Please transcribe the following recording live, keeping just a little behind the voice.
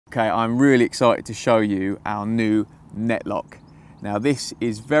Okay, I'm really excited to show you our new Net-Loc. Now this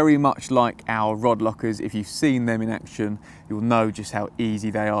is very much like our rod lockers. If you've seen them in action, you'll know just how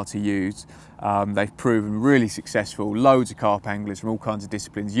easy they are to use. They've proven really successful. Loads of carp anglers from all kinds of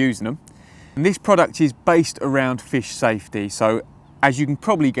disciplines using them. And this product is based around fish safety. So as you can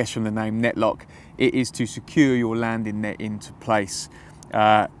probably guess from the name Net-Loc, it is to secure your landing net into place,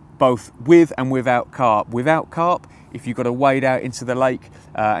 both with and without carp. Without carp, if you've got to wade out into the lake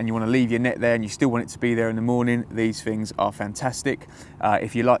and you want to leave your net there and you still want it to be there in the morning, these things are fantastic.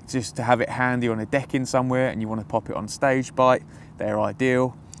 If you like just to have it handy on a decking somewhere and you want to pop it on stage bite, they're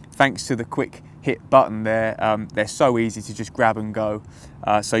ideal. Thanks to the quick hit button there, they're so easy to just grab and go.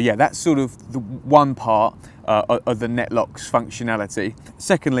 So yeah, that's sort of the one part of the Net-Loc's functionality.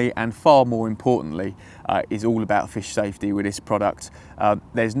 Secondly, and far more importantly, is all about fish safety with this product.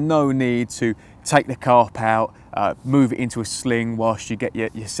 There's no need to take the carp out, move it into a sling whilst you get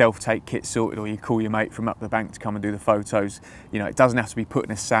your self-take kit sorted, or you call your mate from up the bank to come and do the photos. You know, it doesn't have to be put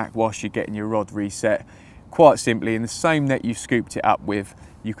in a sack whilst you're getting your rod reset. Quite simply, in the same net you scooped it up with,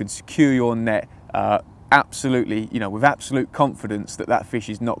 you can secure your net absolutely, with absolute confidence that that fish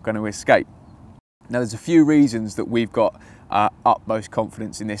is not going to escape. Now there's a few reasons that we've got utmost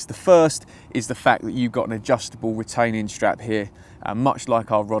confidence in this. The first is the fact that you've got an adjustable retaining strap here. Much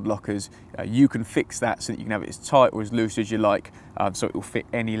like our rod lockers, you can fix that so that you can have it as tight or as loose as you like, so it will fit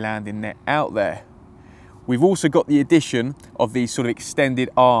any landing net out there. We've also got the addition of these sort of extended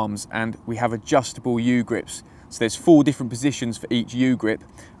arms, and we have adjustable U-grips. So there's 4 different positions for each U-grip,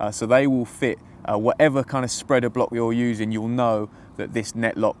 so they will fit whatever kind of spreader block you're using. You'll know that this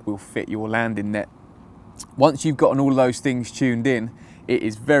Net-Loc will fit your landing net. Once you've gotten all of those things tuned in, it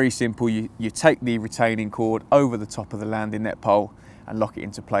is very simple. You take the retaining cord over the top of the landing net pole and lock it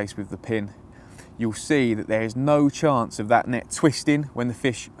into place with the pin. You'll see that there is no chance of that net twisting when the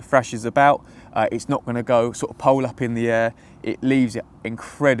fish thrashes about. It's not going to go sort of pole up in the air. It leaves it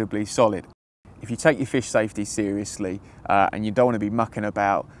incredibly solid. If you take your fish safety seriously and you don't want to be mucking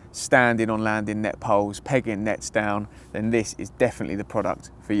about, standing on landing net poles, pegging nets down, then this is definitely the product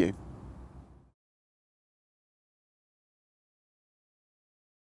for you.